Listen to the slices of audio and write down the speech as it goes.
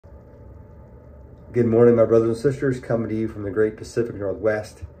Good morning, my brothers and sisters, coming to you from the great Pacific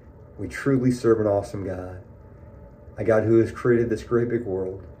Northwest. We truly serve an awesome God, a God who has created this great big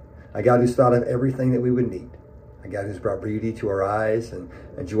world, a God who's thought of everything that we would need, a God who's brought beauty to our eyes and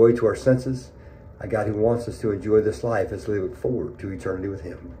joy to our senses, a God who wants us to enjoy this life as we look forward to eternity with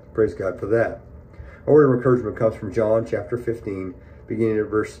Him. Praise God for that. Our word of encouragement comes from John chapter 15, beginning at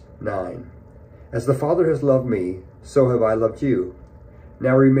verse 9. As the Father has loved me, so have I loved you.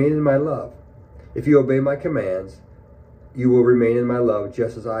 Now remain in my love. If you obey my commands, you will remain in my love,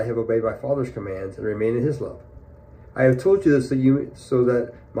 just as I have obeyed my Father's commands and remain in his love. I have told you this so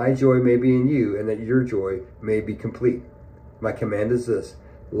that my joy may be in you and that your joy may be complete. My command is this: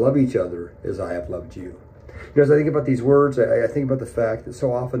 love each other as I have loved you. You know, as I think about these words, I think about the fact that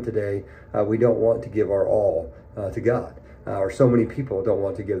so often today we don't want to give our all to God. Or so many people don't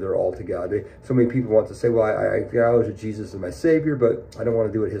want to give their all to God. So many people want to say, well, I acknowledge Jesus as my Savior, but I don't want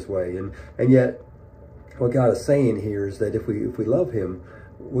to do it his way. And yet, what God is saying here is that if we love him,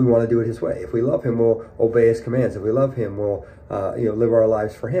 we want to do it his way. If we love him, we'll obey his commands. If we love him, we'll live our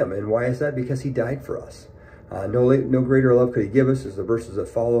lives for him. And why is that? Because he died for us. No greater love could he give us, as the verses that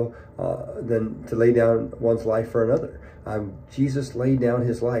follow, than to lay down one's life for another. Jesus laid down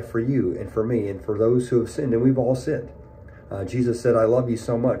his life for you and for me and for those who have sinned, and we've all sinned. Jesus said, I love you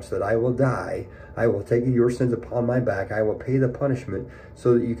so much that I will die. I will take your sins upon my back. I will pay the punishment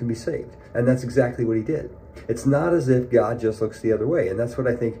so that you can be saved. And that's exactly what he did. It's not as if God just looks the other way. And that's what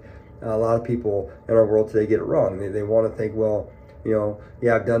I think a lot of people in our world today get it wrong. They want to think, well,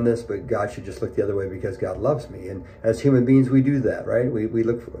 yeah, I've done this, but God should just look the other way because God loves me. And as human beings, we do that, right? We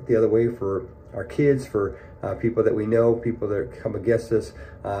look the other way for our kids, for people that we know, people that come against us,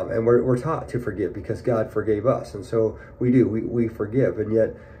 and we're taught to forgive because God forgave us. And so we do, we forgive. And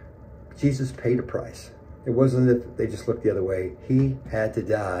yet Jesus paid a price. It wasn't that they just looked the other way. He had to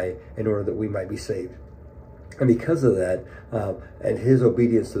die in order that we might be saved. And because of that, and his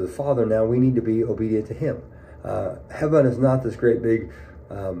obedience to the Father, now we need to be obedient to him. Heaven is not this great big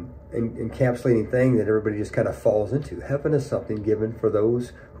encapsulating thing that everybody just kind of falls into. Heaven is something given for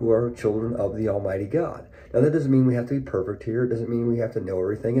those who are children of the Almighty God. Now, that doesn't mean we have to be perfect here. It doesn't mean we have to know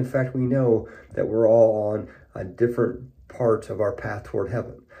everything. In fact, we know that we're all on different parts of our path toward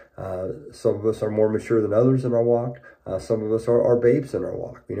heaven. Some of us are more mature than others in our walk. Some of us are babes in our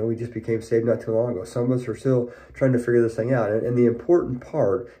walk. We just became saved not too long ago. Some of us are still trying to figure this thing out. And the important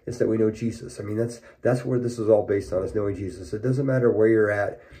part is that we know Jesus. I mean, that's where this is all based on, is knowing Jesus. It doesn't matter where you're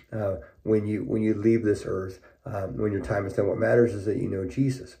at when you leave this earth, when your time is done. What matters is that you know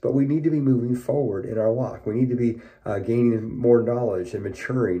Jesus. But we need to be moving forward in our walk. We need to be gaining more knowledge and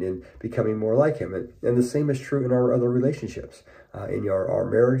maturing and becoming more like him. And the same is true in our other relationships, in our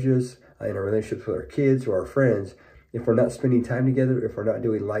marriages, in our relationships with our kids or our friends. If we're not spending time together, if we're not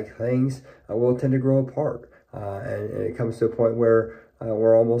doing like things, we'll tend to grow apart. And it comes to a point where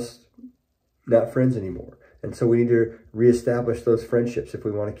we're almost not friends anymore. And so we need to reestablish those friendships if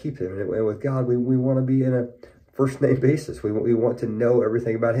we want to keep them. And with God, we want to be in a first name basis. We want to know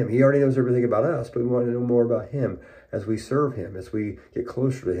everything about him. He already knows everything about us, but we want to know more about him as we serve him, as we get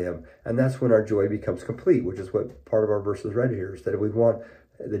closer to him. And that's when our joy becomes complete, which is what part of our verse is read here, is that if we want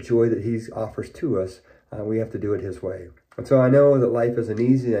the joy that he offers to us, we have to do it his way. And so I know that life isn't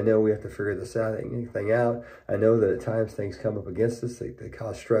easy. I know we have to figure this thing out. I know that at times things come up against us. They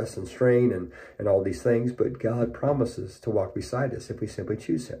cause stress and strain and all these things. But God promises to walk beside us if we simply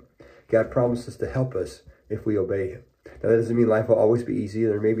choose him. God promises to help us if we obey him. Now, that doesn't mean life will always be easy.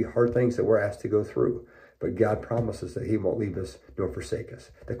 There may be hard things that we're asked to go through. But God promises that he won't leave us nor forsake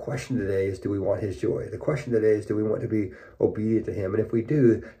us. The question today is, do we want his joy? The question today is, do we want to be obedient to him? And if we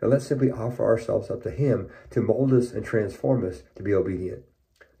do, then let's simply offer ourselves up to him to mold us and transform us to be obedient.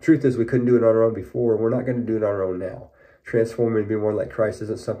 Truth is, we couldn't do it on our own before. We're not going to do it on our own now. Transforming and being more like Christ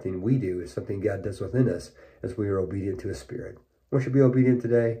isn't something we do. It's something God does within us as we are obedient to his Spirit. We should be obedient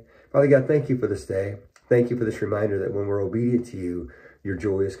today. Father God, thank you for this day. Thank you for this reminder that when we're obedient to you, your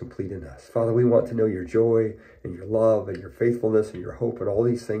joy is complete in us. Father, we want to know your joy and your love and your faithfulness and your hope and all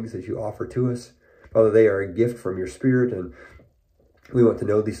these things that you offer to us. Father, they are a gift from your Spirit, and we want to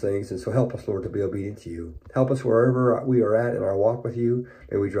know these things. And so help us, Lord, to be obedient to you. Help us wherever we are at in our walk with you.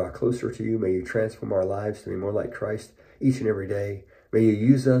 May we draw closer to you. May you transform our lives to be more like Christ each and every day. May you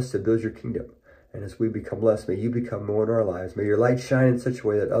use us to build your kingdom. And as we become less, may you become more in our lives. May your light shine in such a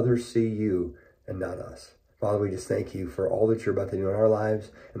way that others see you and not us. Father, we just thank you for all that you're about to do in our lives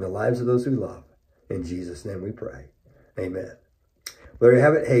and the lives of those we love. In Jesus' name we pray. Amen. There you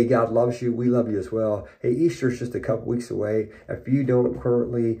have it. Hey, God loves you. We love you as well. Hey, Easter's just a couple weeks away. If you don't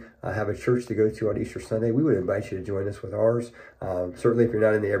currently have a church to go to on Easter Sunday, we would invite you to join us with ours. Certainly, if you're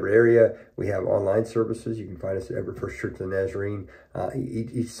not in the Everett area, we have online services. You can find us at Everett First Church of the Nazarene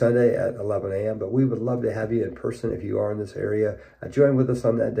each Sunday at 11 a.m. But we would love to have you in person if you are in this area. Join with us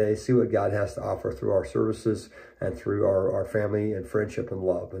on that day. See what God has to offer through our services and through our family and friendship and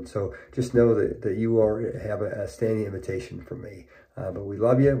love. And so just know that you have a standing invitation from me. But we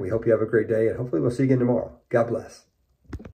love you. We hope you have a great day. And hopefully we'll see you again tomorrow. God bless.